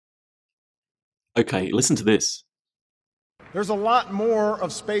Okay, listen to this. There's a lot more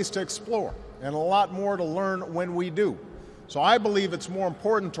of space to explore and a lot more to learn when we do. So I believe it's more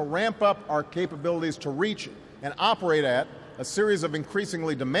important to ramp up our capabilities to reach and operate at a series of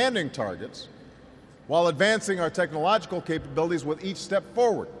increasingly demanding targets while advancing our technological capabilities with each step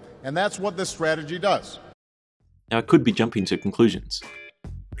forward. And that's what this strategy does. Now, I could be jumping to conclusions,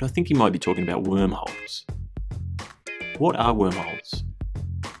 but I think you might be talking about wormholes. What are wormholes?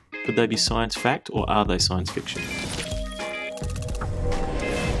 Could they be science fact or are they science fiction?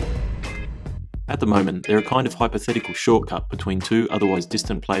 At the moment, they're a kind of hypothetical shortcut between two otherwise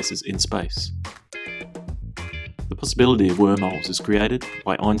distant places in space. The possibility of wormholes is created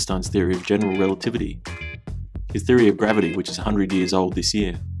by Einstein's theory of general relativity, his theory of gravity, which is 100 years old this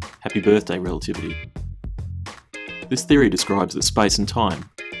year. Happy birthday, relativity. This theory describes that space and time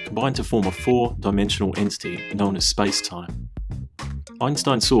combine to form a four-dimensional entity known as space-time.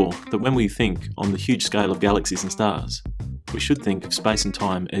 Einstein saw that when we think on the huge scale of galaxies and stars, we should think of space and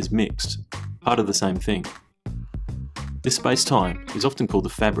time as mixed, part of the same thing. This space-time is often called the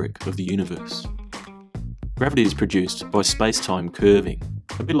fabric of the universe. Gravity is produced by space-time curving,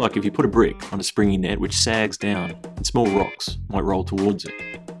 a bit like if you put a brick on a springy net which sags down and small rocks might roll towards it.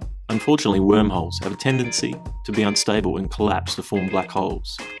 Unfortunately, wormholes have a tendency to be unstable and collapse to form black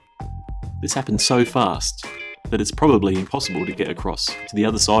holes. This happens so fast that it's probably impossible to get across to the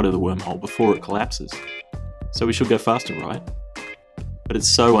other side of the wormhole before it collapses. So we should go faster, right? But it's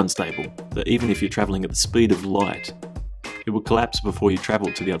so unstable that even if you're travelling at the speed of light, it will collapse before you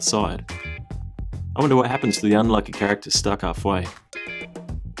travel to the other side. I wonder what happens to the unlucky characters stuck halfway.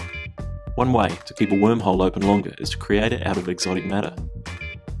 One way to keep a wormhole open longer is to create it out of exotic matter.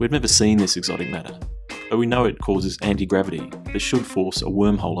 We've never seen this exotic matter, but we know it causes anti-gravity that should force a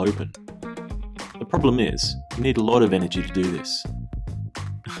wormhole open. The problem is, you need a lot of energy to do this.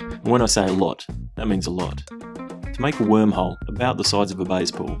 And when I say a lot, that means a lot. To make a wormhole about the size of a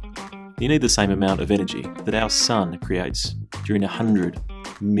baseball, you need the same amount of energy that our sun creates during 100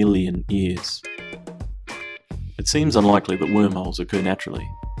 million years. It seems unlikely that wormholes occur naturally,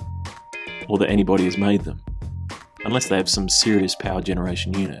 or that anybody has made them, unless they have some serious power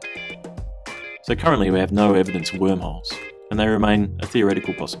generation unit. So currently we have no evidence of wormholes, and they remain a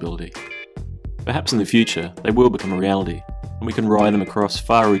theoretical possibility. Perhaps in the future they will become a reality, and we can ride them across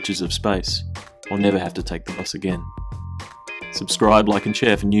far reaches of space, or never have to take the bus again. Subscribe, like and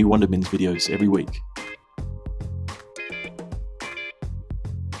share for new Wondermins videos every week.